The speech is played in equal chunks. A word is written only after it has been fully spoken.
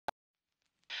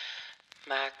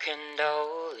My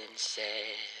condolences.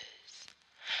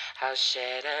 I'll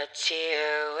shed a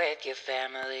tear with your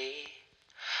family.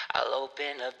 I'll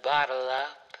open a bottle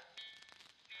up,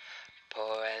 pour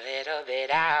a little bit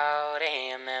out in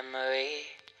your memory.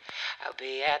 I'll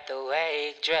be at the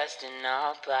wake dressed in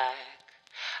all black.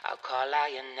 I'll call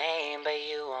out your name but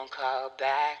you won't call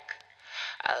back.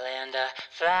 I'll hand a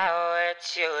flower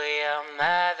to your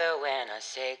mother when I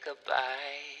say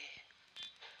goodbye.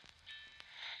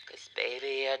 'Cause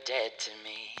baby, you're dead to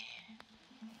me.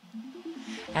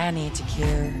 I need to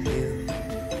kill you.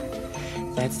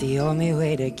 That's the only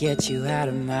way to get you out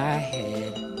of my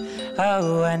head.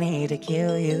 Oh, I need to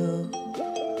kill you,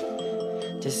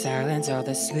 to silence all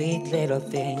the sweet little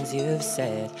things you've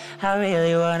said. I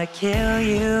really wanna kill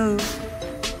you,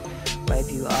 wipe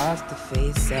you off the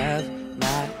face of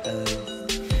my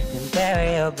earth, and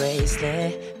bury your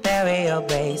bracelet, bury your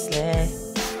bracelet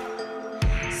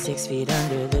 6 feet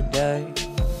under the dirt.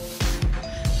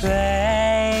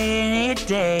 Rainy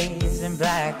days and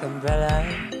black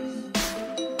umbrellas.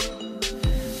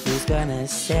 Who's gonna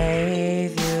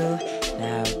save you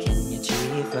now? Can you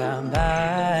tree from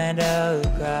behind a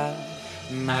crowd?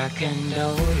 My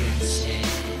condolences.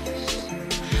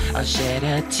 I'll shed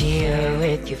a tear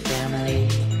with your family.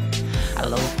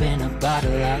 I'll open a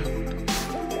bottle up,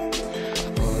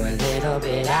 pour a little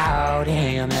bit out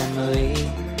in your memory.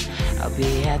 I'll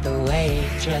be at the wake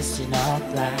dressed in all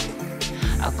black.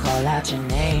 I'll call out your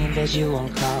name but you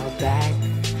won't call back.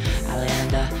 I'll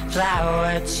hand a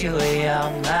flower to your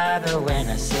mother when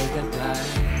I say goodbye.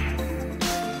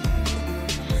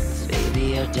 'Cause baby,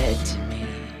 you're dead to me.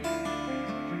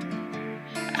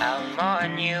 I'll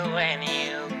mourn you when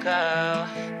you go.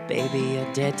 Baby,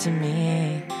 you're dead to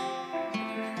me.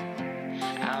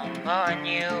 I'll mourn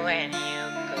you when you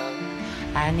go.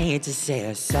 I need to say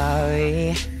I'm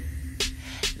sorry.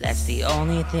 That's the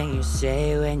only thing you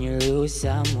say when you lose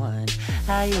someone.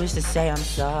 I used to say I'm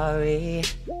sorry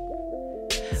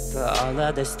for all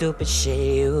of the stupid shit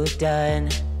you've done.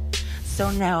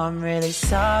 So now I'm really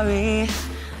sorry.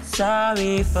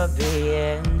 Sorry for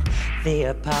being the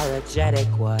apologetic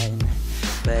one.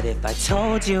 But if I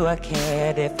told you I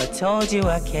cared, if I told you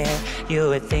I cared, you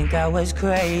would think I was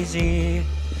crazy.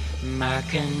 My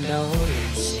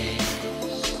condolences.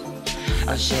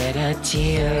 I'll shed a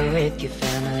tear with your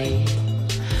family.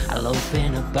 I'll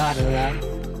open a bottle up,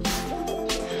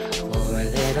 pour a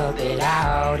little bit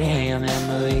out in your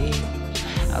memory.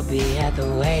 I'll be at the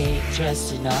wake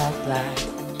dressed in all black.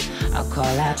 I'll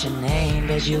call out your name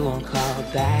but you won't call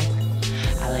back.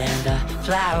 I'll hand a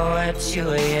flower to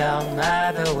your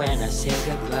mother when I say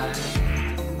goodbye.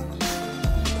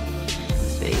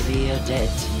 'Cause baby, you're dead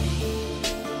to me.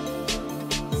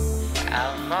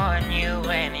 I'll mourn you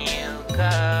when you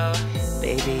go.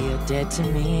 Baby, you're dead to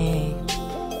me.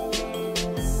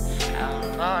 I'll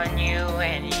mourn you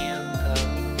when you go.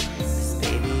 'Cause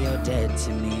baby, you're dead to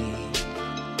me.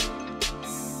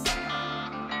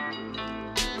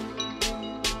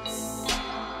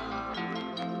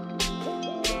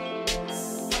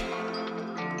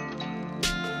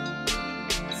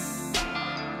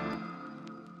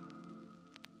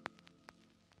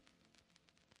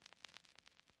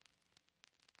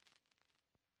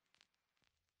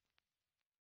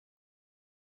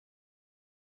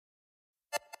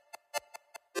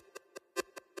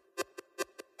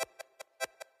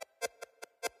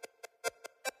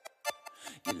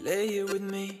 You lay here with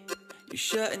me, you're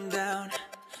shutting down.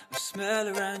 I smell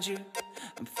around you,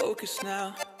 I'm focused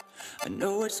now. I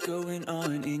know what's going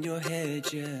on in your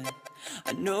head, yeah.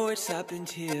 I know it's happened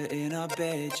here in our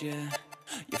bed, yeah.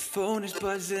 Your phone is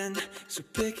buzzing, so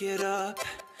pick it up.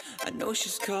 I know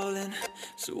she's calling,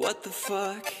 so what the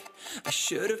fuck? I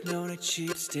should have known a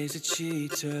cheat stays a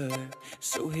cheater.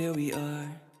 So here we are.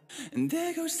 And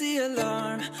there goes the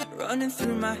alarm, running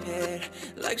through my head.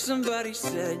 Like somebody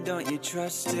said, don't you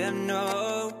trust him,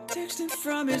 no. Texting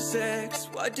from his ex,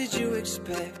 what did you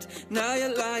expect? Now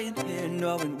you're lying here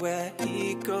knowing where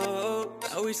he goes.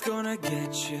 How he's gonna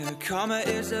get you, karma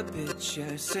is a bitch,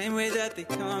 yeah. Same way that they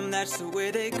come, that's the way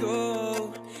they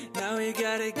go. Now we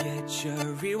gotta get you,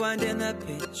 rewinding the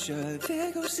picture.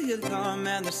 There goes the alarm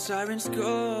and the siren's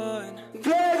gone.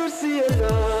 There goes the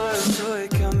alarm, I saw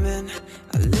it coming,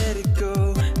 I let it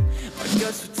go. My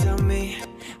guts would tell me,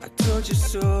 I told you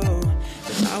so.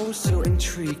 But I was so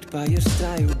intrigued by your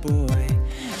style, boy.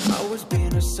 I was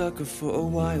being a sucker for a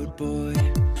wild boy.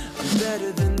 I'm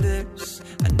better than this,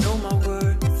 I know my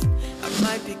worth. I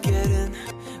might be getting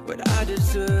what I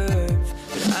deserve,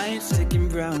 but I ain't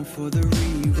sticking around for the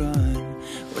rerun.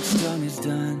 What's done is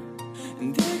done.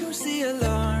 And there goes the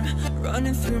alarm,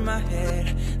 running through my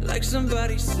head. Like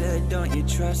somebody said, don't you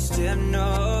trust him,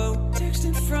 no.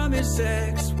 Texting from his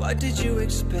ex, what did you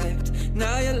expect?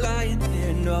 Now you're lying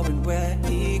here knowing where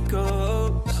he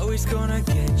goes. Oh, he's gonna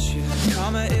get you.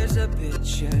 Karma is a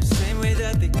bitch, yeah. Same way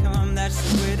that they come, that's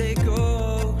the way they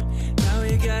go. Now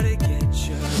we gotta get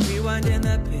you. Rewind in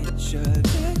the picture.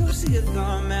 There goes the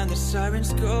alarm and the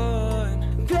siren's gone.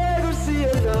 There goes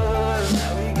the alarm.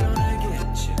 Now we gonna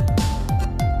get you.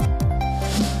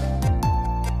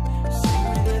 Sing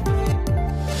with the beat.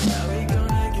 Now we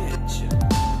gonna get you.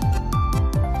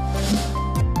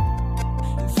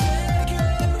 There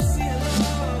goes the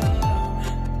alarm.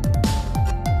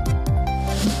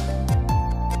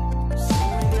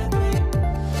 Sing with the beat.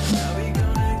 Now we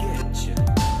gonna get you.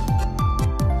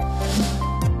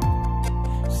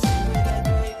 Sing with the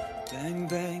beat. Bang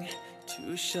bang,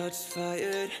 2 shots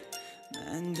fired.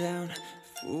 Man down,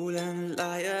 fool and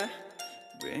liar.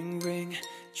 Ring ring,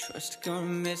 trust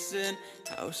gone missing.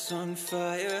 House on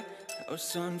fire,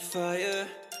 house on fire.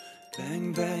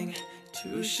 Bang bang,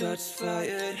 2 shots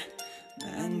fired.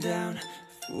 Man down,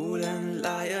 fool and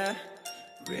liar.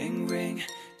 Ring ring,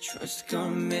 trust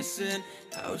gone missing.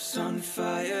 House on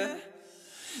fire.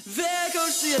 There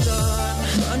goes the alarm,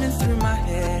 running through my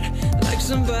head. Like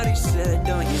somebody said,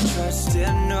 don't you trust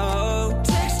him, no.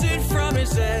 Texted from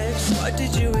his ex, what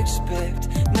did you expect?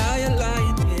 Now you're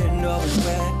lying here knowing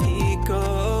where he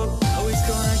goes. Oh, he's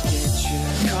gonna get you.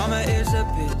 Karma is a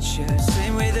bitch, yeah.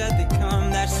 Same way that they come,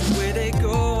 that's the way they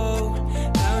go.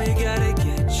 Now we gotta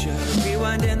get you.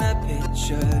 Rewind in that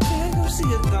picture. There goes the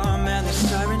alarm and the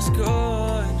siren's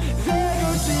gone.